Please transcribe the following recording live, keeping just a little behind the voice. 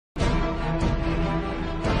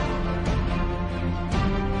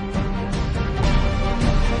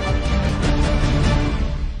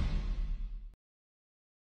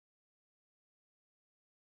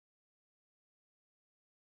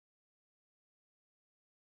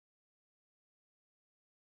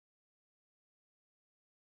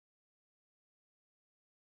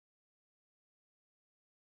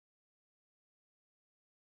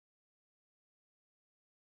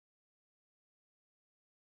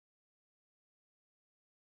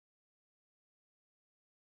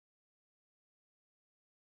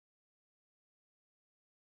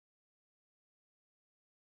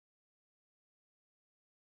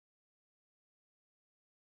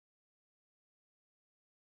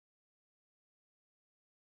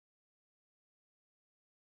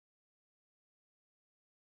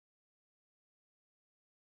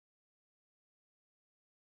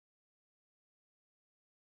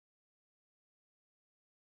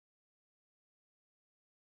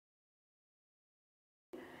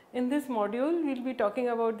In this module, we will be talking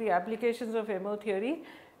about the applications of MO theory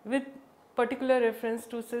with particular reference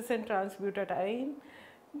to cis and trans-butadiene.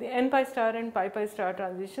 The N-pi star and pi-pi star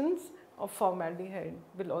transitions of formaldehyde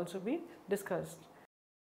will also be discussed.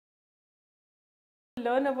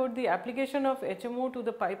 Learn about the application of HMO to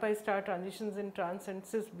the pi-pi star transitions in trans and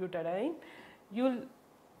cis-butadiene. You will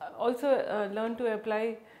also learn to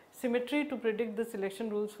apply symmetry to predict the selection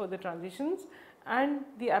rules for the transitions and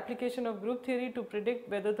the application of group theory to predict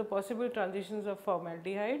whether the possible transitions of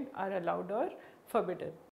formaldehyde are allowed or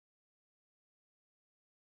forbidden.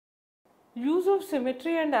 Use of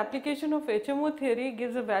symmetry and application of HMO theory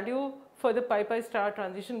gives a value for the pi-pi star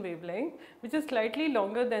transition wavelength, which is slightly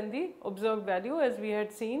longer than the observed value as we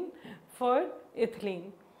had seen for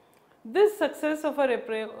ethylene. This success of our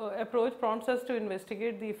approach prompts us to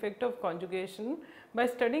investigate the effect of conjugation by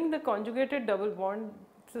studying the conjugated double bond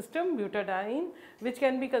system butadiene, which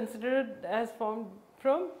can be considered as formed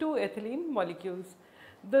from two ethylene molecules.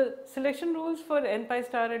 The selection rules for N-pi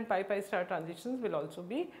star and pi-pi star transitions will also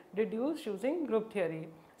be deduced using group theory.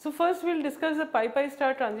 So, first we will discuss the pi-pi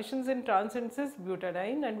star transitions in trans and cis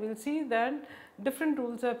butadiene, and we will see that different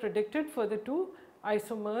rules are predicted for the two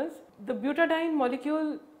isomers. The butadiene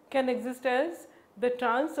molecule can exist as the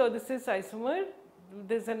trans or the cis isomer.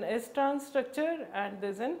 There is an S-trans structure and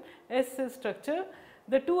there is an S-cis structure.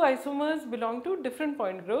 The two isomers belong to different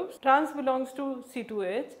point groups. Trans belongs to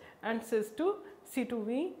C2H and cis to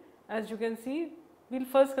C2V. As you can see, we will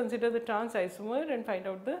first consider the trans isomer and find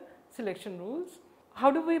out the selection rules.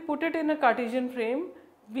 How do we put it in a Cartesian frame?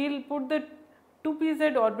 We will put the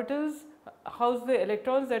 2pz orbitals house the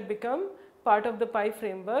electrons that become part of the pi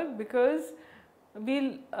framework, because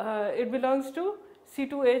it belongs to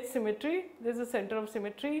C2H symmetry. There is a center of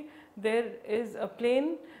symmetry, there is a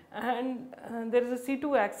plane, and there is a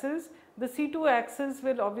C2 axis. The C2 axis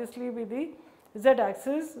will obviously be the Z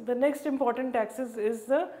axis. The next important axis is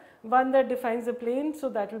the one that defines the plane, so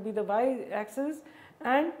that will be the Y axis,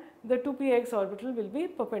 and the 2px orbital will be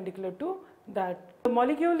perpendicular to that. The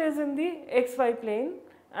molecule is in the xy plane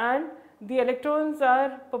and the electrons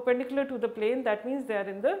are perpendicular to the plane, that means they are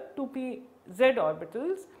in the 2pz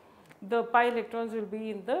orbitals. The pi electrons will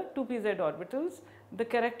be in the 2pz orbitals. The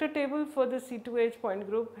character table for the C2H point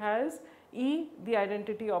group has E, the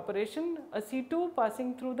identity operation, a C2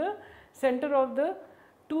 passing through the center of the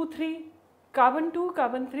 2 carbon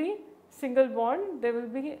 3 single bond. They will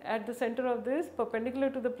be at the center of this perpendicular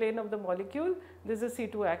to the plane of the molecule. This is a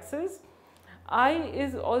C2 axis. I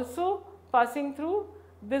is also passing through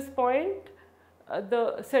this point,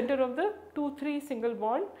 the center of the 2,3 single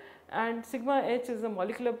bond, and sigma h is the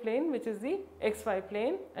molecular plane, which is the xy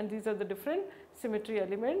plane, and these are the different symmetry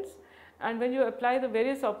elements. And when you apply the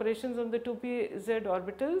various operations on the 2pz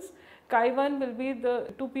orbitals, chi1 will be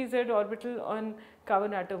the 2pz orbital on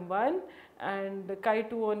carbon atom 1 and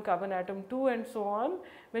chi2 on carbon atom 2 and so on.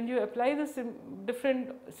 When you apply the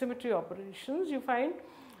different symmetry operations, you find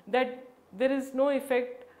that there is no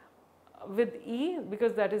effect with E,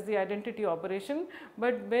 because that is the identity operation,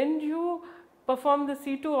 but when you perform the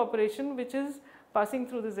C2 operation, which is passing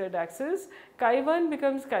through the Z axis, chi1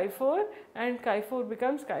 becomes chi4 and chi4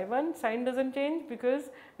 becomes chi1. Sign does not change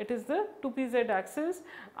because it is the 2pz axis.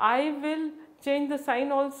 I will change the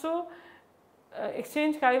sign also,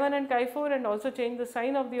 exchange chi1 and chi4 and also change the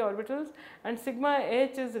sign of the orbitals, and sigma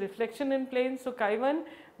h is reflection in plane. So, chi1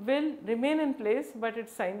 will remain in place, but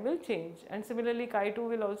its sign will change, and similarly chi2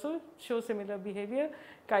 will also show similar behavior.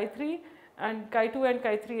 Chi3 and chi2 and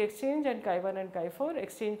chi3 exchange, and chi1 and chi4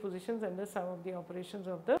 exchange positions under some of the operations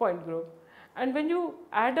of the point group. And when you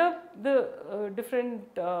add up the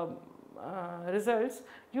different results,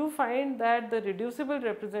 you find that the reducible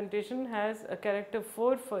representation has a character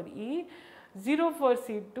 4 for E, 0 for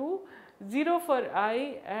C2, 0 for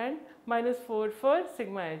I, and -4 for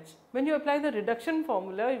sigma h. When you apply the reduction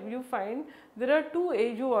formula, you find there are 2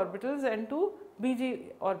 AU orbitals and 2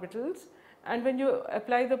 BG orbitals. And when you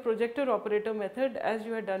apply the projector operator method, as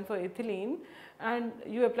you had done for ethylene, and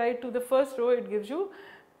you apply it to the first row, it gives you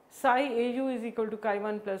psi AU is equal to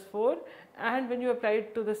chi1 plus 4, and when you apply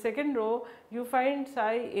it to the second row, you find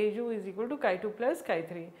psi AU is equal to chi2 plus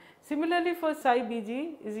chi3. Similarly, for psi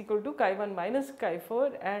BG is equal to chi1 minus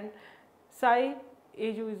chi4 and psi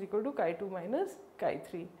AU is equal to chi2 minus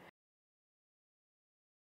chi3.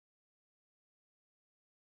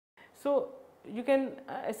 So, you can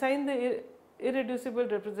assign the irreducible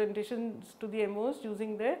representations to the MOs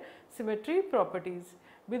using their symmetry properties.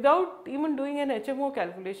 Without even doing an HMO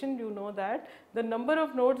calculation, you know that the number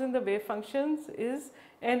of nodes in the wave functions is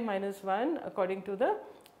n minus 1 according to the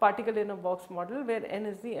particle in a box model where n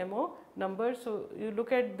is the MO number. So, you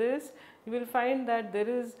look at this, you will find that there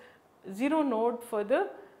is 0 node for the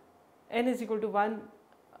n is equal to 1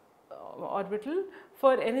 orbital.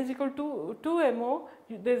 For n is equal to 2 MO,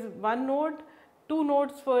 there is 1 node, 2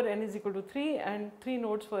 nodes for n is equal to 3 and 3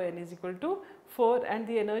 nodes for n is equal to 4, and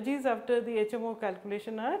the energies after the HMO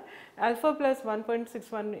calculation are alpha plus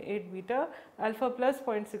 1.618 beta, alpha plus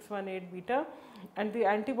 0.618 beta, and the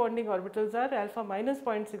antibonding orbitals are alpha minus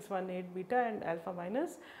 0.618 beta and alpha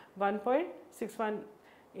minus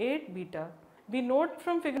 1.618 beta. We note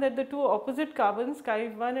from figure that the two opposite carbons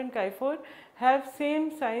chi1 and chi4 have same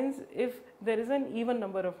signs if there is an even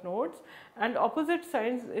number of nodes and opposite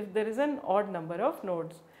signs if there is an odd number of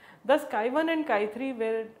nodes. Thus, chi1 and chi3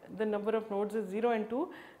 where the number of nodes is 0 and 2,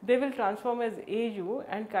 they will transform as Au,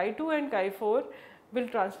 and chi2 and chi4 will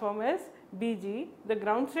transform as Bg. The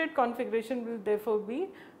ground state configuration will therefore be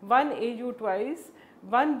 1 Au twice,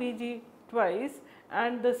 1 Bg twice,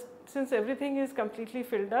 and since everything is completely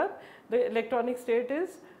filled up, the electronic state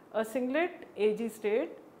is a singlet Ag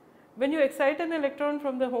state. When you excite an electron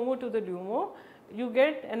from the HOMO to the LUMO, you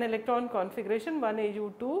get an electron configuration 1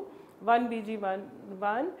 Au2, 1 Bg1,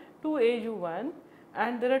 2 Au1,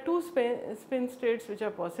 and there are two spin states which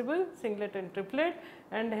are possible, singlet and triplet,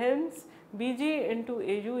 and hence Bg into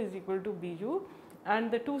Au is equal to Bg,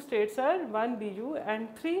 and the two states are 1 Bg and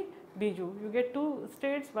 3 Bg. You get two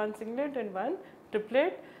states, one singlet and one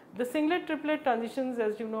triplet. The singlet triplet transitions,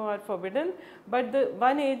 as you know, are forbidden, but the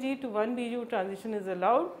 1 Ag to 1 Bg transition is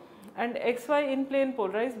allowed, and xy in plane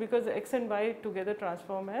polarized because x and y together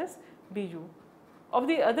transform as Bg. Of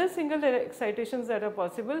the other single excitations that are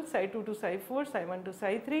possible, psi2 to psi4, psi1 to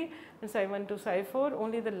psi3 and psi1 to psi4,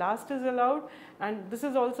 only the last is allowed, and this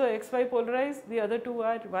is also xy polarized. The other two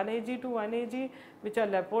are 1 Ag to 1 Ag, which are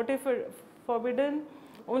Laporte forbidden.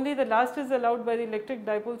 Only the last is allowed by the electric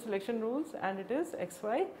dipole selection rules, and it is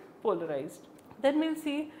xy polarized. Then we will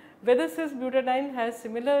see whether cis-butadiene has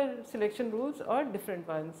similar selection rules or different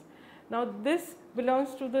ones. Now, this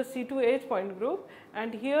belongs to the C2H point group,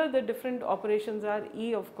 and here the different operations are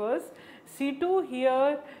E, of course. C2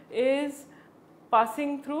 here is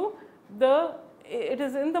passing through it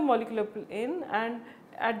is in the molecular plane and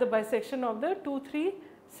at the bisection of the 2,3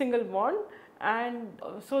 single bond, and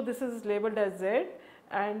so this is labeled as Z.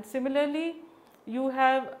 And similarly, you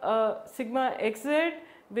have a sigma xz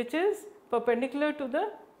which is perpendicular to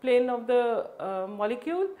the plane of the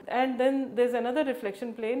molecule, and then there is another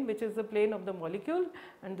reflection plane which is the plane of the molecule,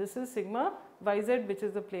 and this is sigma yz which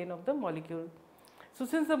is the plane of the molecule. So,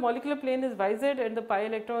 since the molecular plane is yz and the pi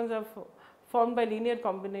electrons are formed by linear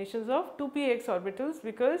combinations of 2px orbitals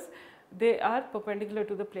because they are perpendicular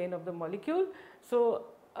to the plane of the molecule. So,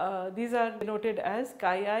 these are denoted as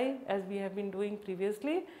chi-I as we have been doing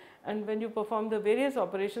previously, and when you perform the various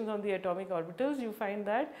operations on the atomic orbitals, you find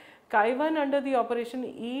that chi1 under the operation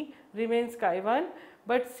E remains chi1,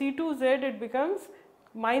 but C2z it becomes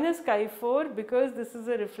minus chi4 because this is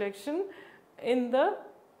a reflection in the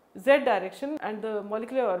z direction and the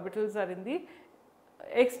molecular orbitals are in the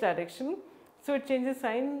x direction. So, it changes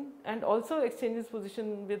sign and also exchanges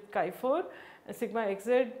position with chi4, sigma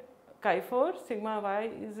xz chi4, sigma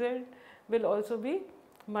yz will also be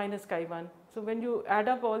minus chi1. So, when you add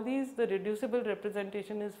up all these, the reducible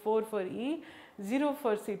representation is 4 for E, 0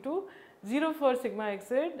 for C2, 0 for sigma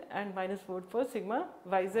xz and minus 4 for sigma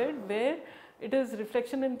yz, where it is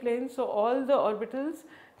reflection in plane. So, all the orbitals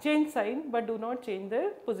change sign but do not change their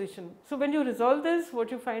position. So, when you resolve this,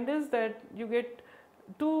 what you find is that you get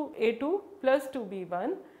 2A2 plus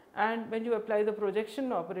 2B1, and when you apply the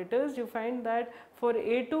projection operators, you find that for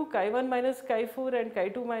A2 chi1 minus chi4 and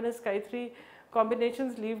chi2 minus chi3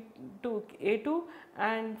 combinations lead to A2,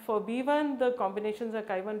 and for B1 the combinations are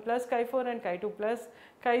chi1 plus chi4 and chi2 plus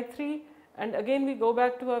chi3, and again we go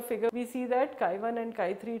back to our figure, we see that chi1 and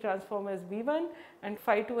chi3 transform as B1 and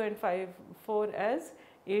phi2 and phi4 as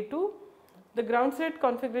A2. The ground state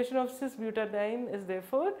configuration of cis-butadiene is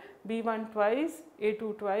therefore B1 twice,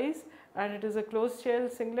 A2 twice, and it is a closed shell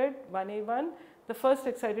singlet 1A1. The first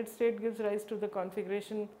excited state gives rise to the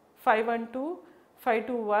configuration phi12,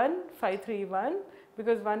 phi21, phi31,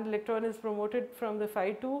 because one electron is promoted from the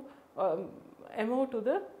phi2 MO to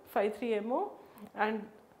the phi3 MO, and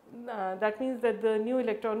that means that the new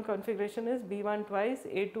electron configuration is B1 twice,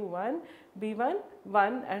 A2 1, B1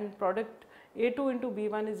 1, and product A2 into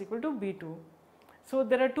B1 is equal to B2. So,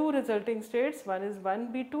 there are two resulting states, one is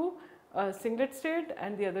 1B2 singlet state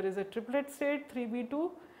and the other is a triplet state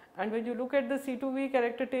 3B2, and when you look at the C2V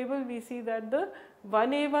character table, we see that the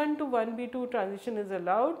 1A1 to 1B2 transition is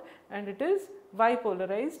allowed and it is Y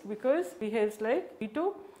polarized because behaves like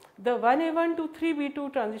B2. The 1A1 to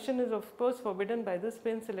 3B2 transition is of course forbidden by the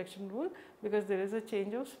spin selection rule, because there is a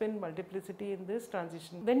change of spin multiplicity in this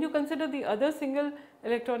transition. Then you consider the other single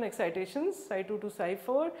electron excitations, Psi2 to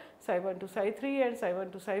Psi4, Psi1 to Psi3 and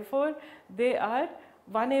Psi1 to Psi4. They are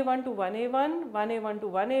 1A1 to 1A1, 1A1 to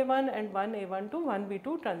 1A1 and 1A1 to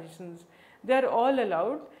 1B2 transitions. They are all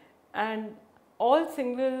allowed, and all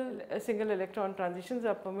single electron transitions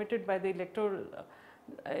are permitted by the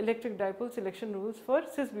electric dipole selection rules for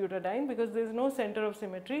cis-butadiene, because there is no center of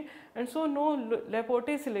symmetry and so no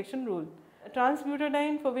Laporte selection rule.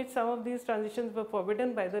 Trans-butadiene, for which some of these transitions were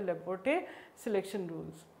forbidden by the Laporte selection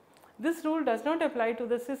rules. This rule does not apply to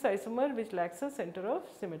the cis isomer which lacks a center of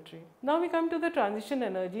symmetry. Now we come to the transition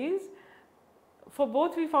energies. For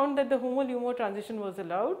both we found that the HMO transition was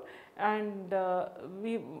allowed, and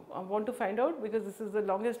we want to find out, because this is the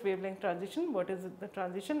longest wavelength transition, what is the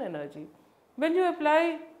transition energy. When you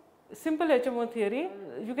apply simple HMO theory,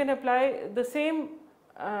 you can apply the same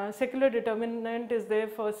secular determinant is there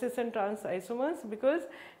for cis and trans isomers, because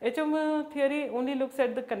HMO theory only looks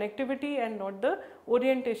at the connectivity and not the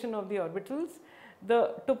orientation of the orbitals.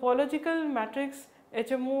 The topological matrix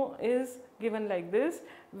HMO is given like this: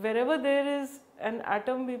 wherever there is an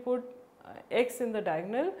atom we put X in the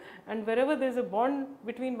diagonal, and wherever there is a bond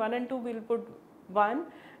between 1 and 2 we will put 1.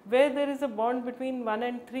 Where there is a bond between 1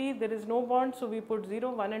 and 3 there is no bond, so we put 0,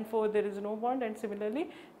 1 and 4 there is no bond, and similarly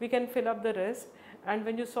we can fill up the rest. And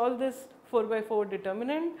when you solve this 4 by 4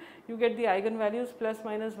 determinant, you get the eigenvalues plus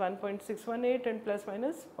minus 1.618 and plus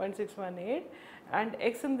minus 0.618, and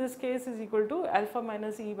X in this case is equal to alpha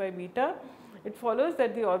minus E by beta. It follows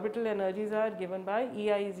that the orbital energies are given by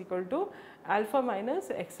EI is equal to alpha minus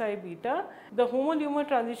Xi beta. The HMO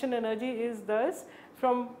transition energy is thus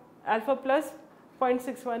from alpha plus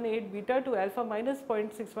 0.618 beta to alpha minus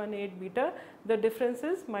 0.618 beta. The difference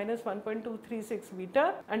is minus 1.236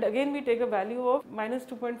 beta, and again we take a value of minus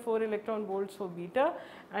 2.4 electron volts for beta,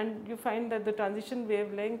 and you find that the transition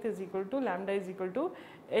wavelength is equal to lambda is equal to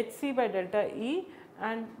Hc by delta E,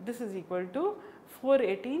 and this is equal to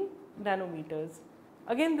 418 nanometers.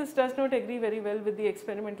 Again this does not agree very well with the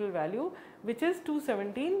experimental value, which is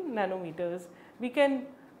 217 nanometers. We can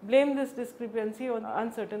blame this discrepancy on the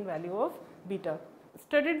uncertain value of beta.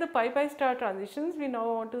 Studied the pi star transitions, we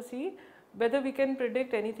now want to see whether we can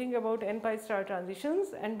predict anything about n pi star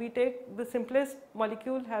transitions, and we take the simplest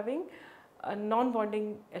molecule having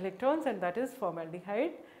non-bonding electrons, and that is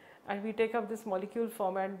formaldehyde, and we take up this molecule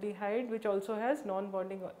formaldehyde which also has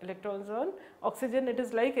non-bonding electrons on oxygen. It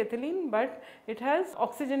is like ethylene, but it has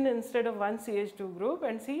oxygen instead of one CH2 group,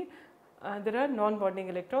 and see there are non-bonding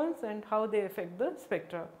electrons and how they affect the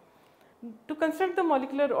spectra. To construct the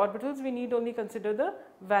molecular orbitals, we need only consider the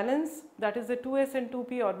valence, that is the 2s and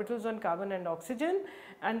 2p orbitals on carbon and oxygen,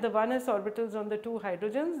 and the 1s orbitals on the two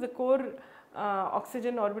hydrogens. The core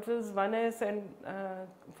oxygen orbitals 1s and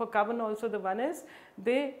for carbon also the 1s,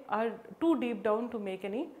 they are too deep down to make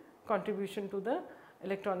any contribution to the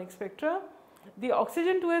electronic spectra. The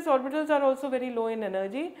oxygen 2s orbitals are also very low in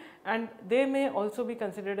energy, and they may also be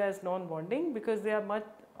considered as non-bonding, because they are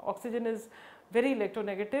oxygen is very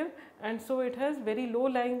electronegative, and so it has very low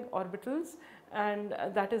lying orbitals, and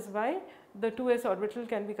that is why the 2s orbital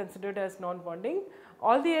can be considered as non-bonding.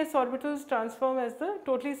 All the s orbitals transform as the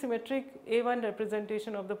totally symmetric A1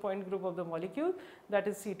 representation of the point group of the molecule, that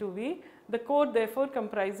is C2V. The core therefore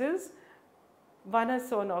comprises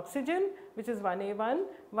 1s on oxygen which is 1A1,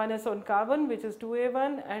 1s on carbon which is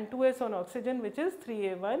 2A1, and 2s on oxygen which is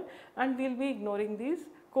 3A1, and we will be ignoring these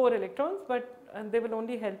core electrons, but they will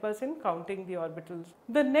only help us in counting the orbitals.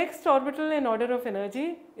 The next orbital in order of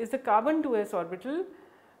energy is the carbon 2s orbital.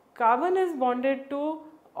 Carbon is bonded to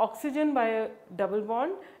oxygen by a double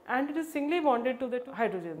bond, and it is singly bonded to the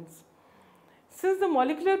hydrogens. Since the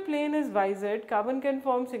molecular plane is YZ, carbon can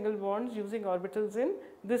form single bonds using orbitals in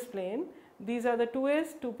this plane. These are the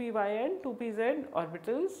 2s, 2py and 2pz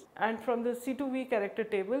orbitals, and from the C2V character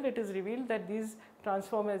table it is revealed that these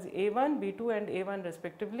transform as A1, B2 and A1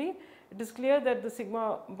 respectively. It is clear that the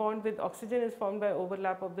sigma bond with oxygen is formed by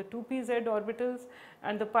overlap of the 2pz orbitals,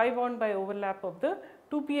 and the pi bond by overlap of the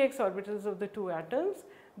 2px orbitals of the two atoms.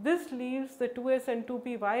 This leaves the 2s and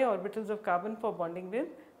 2py orbitals of carbon for bonding with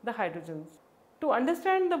the hydrogens. To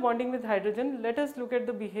understand the bonding with hydrogen, let us look at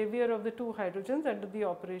the behavior of the two hydrogens under the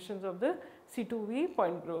operations of the C2V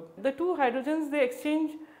point group. The two hydrogens, they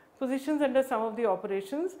exchange positions under some of the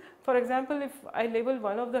operations. For example, if I label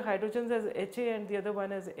one of the hydrogens as HA and the other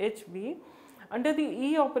one as HB, under the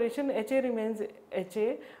E operation HA remains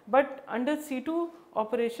HA, but under C2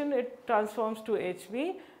 operation it transforms to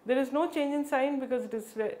HB. There is no change in sign because it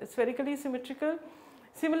is spherically symmetrical.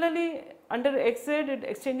 Similarly, under XZ it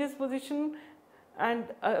exchanges position and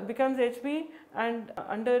becomes HB, and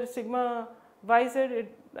under sigma YZ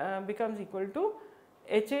it becomes equal to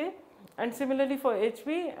HA, and similarly for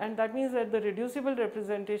HB, and that means that the reducible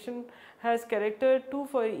representation has character 2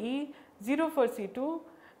 for E, 0 for C2,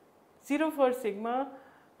 0 for sigma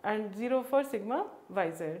and 0 for sigma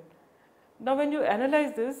YZ. Now when you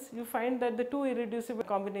analyze this, you find that the two irreducible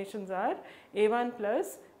combinations are A1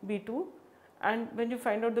 plus B2, and when you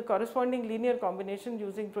find out the corresponding linear combination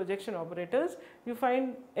using projection operators, you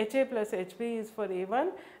find HA plus HB is for A1,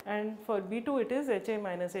 and for B2 it is HA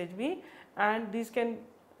minus HB, and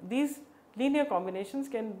these linear combinations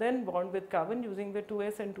can then bond with carbon using the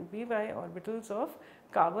 2s and 2p orbitals of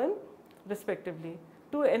carbon respectively.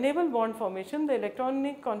 To enable bond formation, the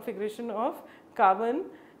electronic configuration of carbon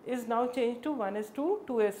is now changed to 1s2,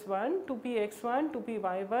 2s1, 2px1,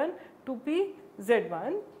 2py1,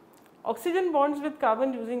 2pz1. Oxygen bonds with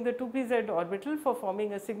carbon using the 2pz orbital for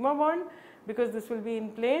forming a sigma bond, because this will be in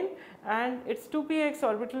plane, and its 2px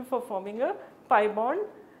orbital for forming a pi bond.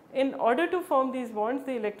 In order to form these bonds,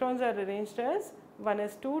 the electrons are arranged as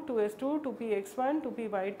 1s2, 2s2, 2px1,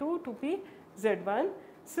 2py2, 2pz1.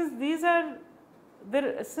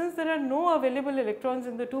 Since there are no available electrons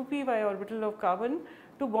in the 2py orbital of carbon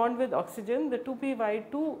to bond with oxygen, the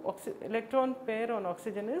 2py2 electron pair on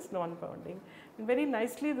oxygen is non-bonding. And very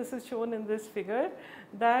nicely this is shown in this figure,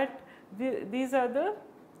 that these are the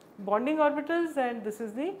bonding orbitals and this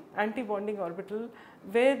is the anti-bonding orbital.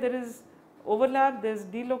 Where there is overlap, there is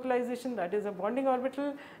delocalization, that is a bonding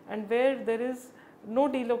orbital, and where there is no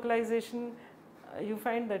delocalization, you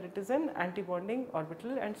find that it is an anti-bonding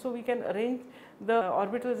orbital. And so we can arrange the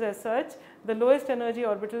orbitals as such. The lowest energy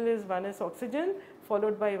orbital is 1s oxygen,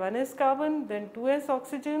 followed by 1s carbon, then 2s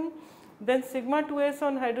oxygen, then sigma 2s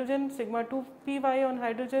on hydrogen, sigma 2py on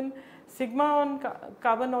hydrogen, sigma on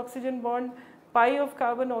carbon oxygen bond, pi of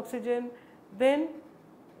carbon oxygen, then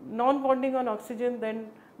non-bonding on oxygen, then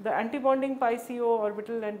the anti-bonding pi CO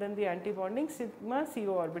orbital, and then the anti-bonding sigma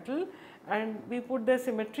CO orbital, and we put the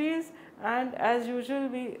symmetries, and as usual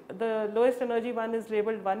the lowest energy one is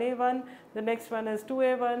labeled 1A1, the next one is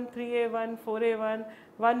 2A1, 3A1, 4A1,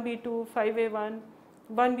 1B2, 5A1,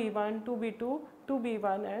 1B1, 2B2,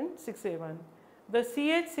 2B1 and 6A1. The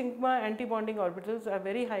CH sigma anti-bonding orbitals are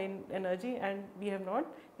very high in energy and we have not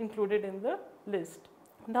included in the list.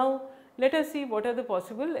 Now let us see what are the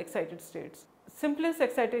possible excited states. Simplest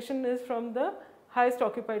excitation is from the highest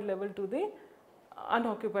occupied level to the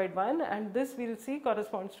unoccupied one, and this we will see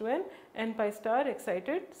corresponds to an n pi star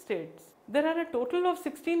excited states. There are a total of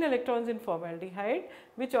 16 electrons in formaldehyde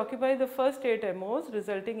which occupy the first 8 MOs,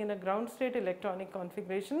 resulting in a ground state electronic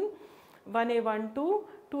configuration 1A12,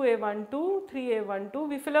 2A12, 3A12.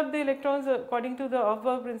 We fill up the electrons according to the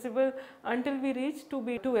Aufbau principle until we reach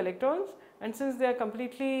 2B2 electrons, and since they are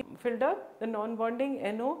completely filled up, the non-bonding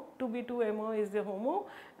NO 2B2 MO is the HOMO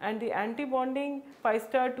and the anti-bonding pi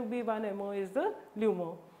star 2B1 MO is the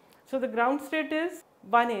LUMO. So the ground state is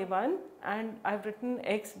 1A1 and I have written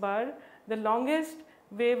X bar. The longest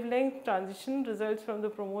wavelength transition results from the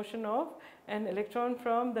promotion of an electron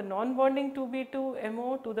from the non-bonding 2B2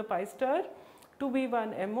 MO to the pi star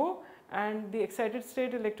 2B1 MO, and the excited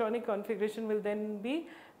state electronic configuration will then be,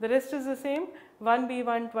 the rest is the same,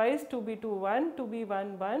 1B1 twice, 2B2 1,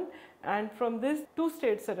 2B1 1, and from this two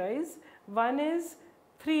states arise. One is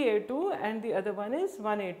 3A2 and the other one is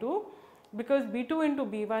 1A2, because B2 into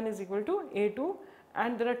B1 is equal to A2,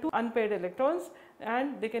 and there are two unpaired electrons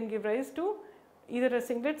and they can give rise to either a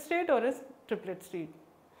singlet state or a triplet state.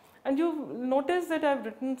 And you notice that I have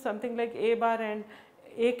written something like A bar and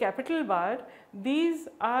A capital bar. These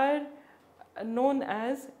are known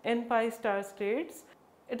as n pi star states.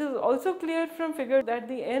 It is also clear from figure that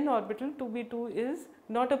the n orbital 2B2 is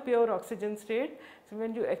not a pure oxygen state. So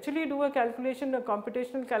when you actually do a calculation, a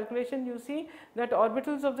computational calculation, you see that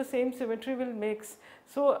orbitals of the same symmetry will mix.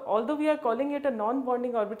 So although we are calling it a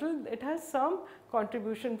non-bonding orbital, it has some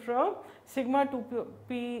contribution from sigma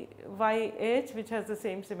 2pYH, which has the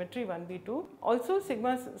same symmetry 1B2. Also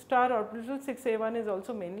sigma star orbital 6A1 is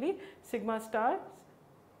also mainly sigma star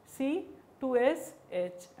C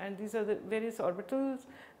 2SH, and these are the various orbitals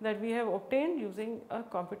that we have obtained using a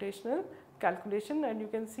computational calculation, and you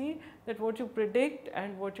can see that what you predict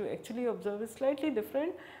and what you actually observe is slightly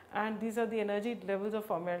different, and these are the energy levels of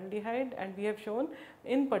formaldehyde, and we have shown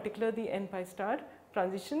in particular the n pi star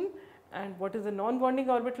transition. And what is the non-bonding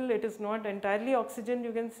orbital? It is not entirely oxygen,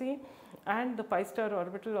 you can see, and the pi star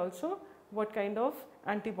orbital also what kind of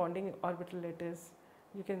anti-bonding orbital it is,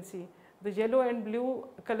 you can see. The yellow and blue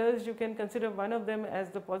colors, you can consider one of them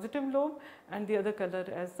as the positive lobe and the other color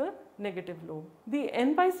as the negative lobe. The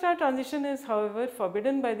n-pi star transition is however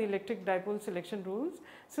forbidden by the electric dipole selection rules,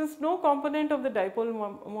 since no component of the dipole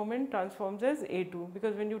moment transforms as A2,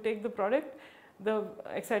 because when you take the product, the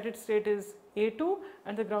excited state is A2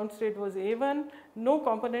 and the ground state was A1. No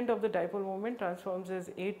component of the dipole moment transforms as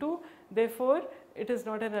A2. Therefore, it is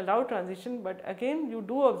not an allowed transition, but again you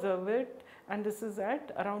do observe it, and this is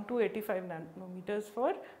at around 285 nanometers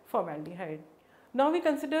for formaldehyde. Now we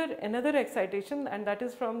consider another excitation, and that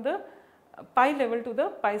is from the pi level to the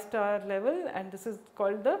pi star level, and this is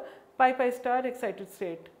called the pi star excited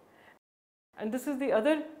state. And this is the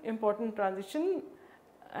other important transition,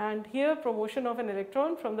 and here promotion of an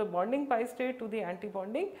electron from the bonding pi state to the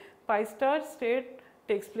anti-bonding pi star state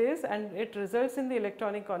takes place, and it results in the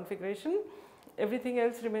electronic configuration. Everything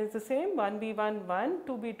else remains the same, 1b1 1,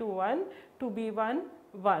 2b2 1, 2b1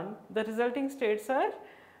 1. The resulting states are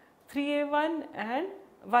 3a1 and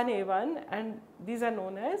 1a1, and these are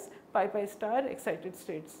known as pi star excited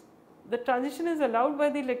states. The transition is allowed by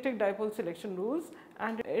the electric dipole selection rules,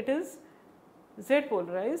 and it is Z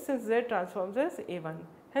polarized, since Z transforms as A1.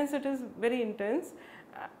 Hence it is very intense,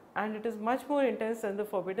 and it is much more intense than the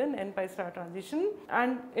forbidden n-pi star transition,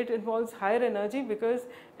 and it involves higher energy because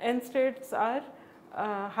n states are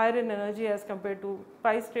higher in energy as compared to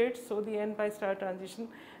pi states. So the n-pi star transition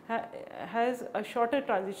has a shorter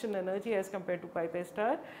transition energy as compared to pi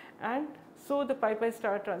star, and so the pi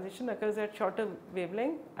star transition occurs at shorter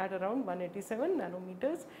wavelength at around 187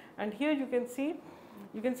 nanometers. And here you can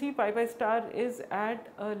see pi star is at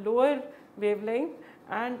a lower wavelength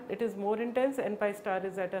and it is more intense. N-pi star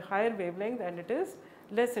is at a higher wavelength and it is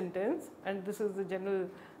less intense, and this is the general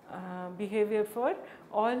behavior for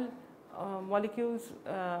all molecules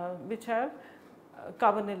which have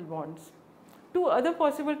carbonyl bonds. Two other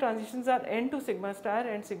possible transitions are n to sigma star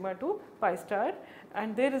and sigma to pi star,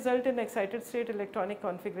 and they result in excited state electronic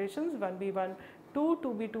configurations 1b1 2,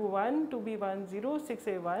 2b2 1, 2b1 0,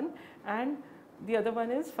 6a1, and the other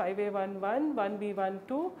one is 5a1 1, 1b1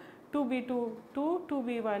 2, 2b2 2,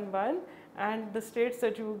 2b1 1, and the states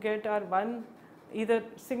that you get are either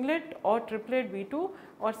singlet or triplet B2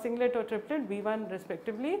 or singlet or triplet B1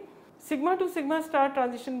 respectively. Sigma to sigma star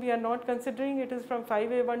transition we are not considering, it is from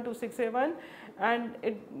 5a1 to 6a1, and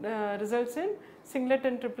it results in singlet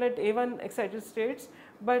and triplet A1 excited states,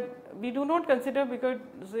 but we do not consider because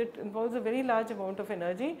it involves a very large amount of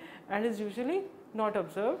energy and is usually not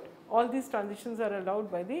observed. All these transitions are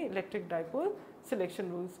allowed by the electric dipole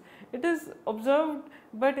selection rules. It is observed,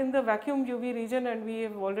 but in the vacuum UV region, and we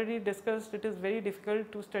have already discussed it is very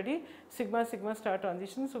difficult to study sigma star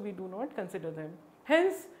transitions, so we do not consider them.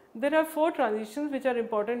 Hence, there are 4 transitions which are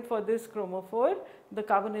important for this chromophore, the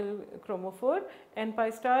carbonyl chromophore: n-pi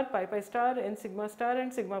star, pi star, n sigma star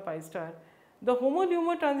and sigma pi star. The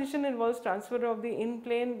HMO-LUMO transition involves transfer of the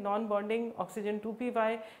in-plane non-bonding oxygen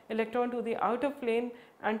 2py electron to the out-of-plane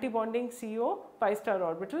anti-bonding CO pi star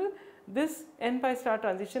orbital. This n-pi star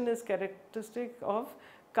transition is characteristic of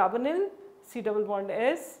carbonyl, C double bond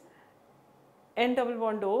S, N double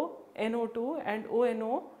bond O, NO2 and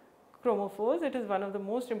ONO chromophores. It is one of the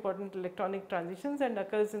most important electronic transitions and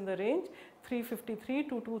occurs in the range 353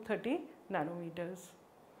 to 230 nanometers.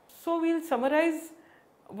 So, we will summarize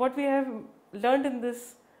what we have learned in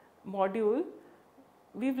this module.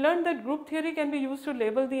 We have learned that group theory can be used to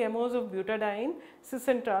label the MOs of butadiene, cis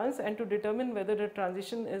and trans, and to determine whether a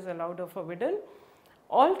transition is allowed or forbidden.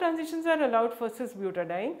 All transitions are allowed for cis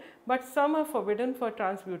butadiene, but some are forbidden for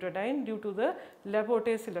trans butadiene due to the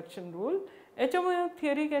Laporte selection rule. HMO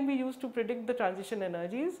theory can be used to predict the transition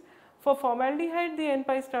energies. For formaldehyde, the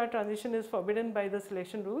n-pi star transition is forbidden by the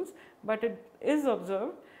selection rules, but it is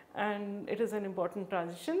observed and it is an important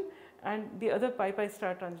transition, and the other pi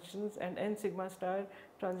star transitions and n sigma star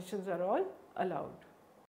transitions are all allowed.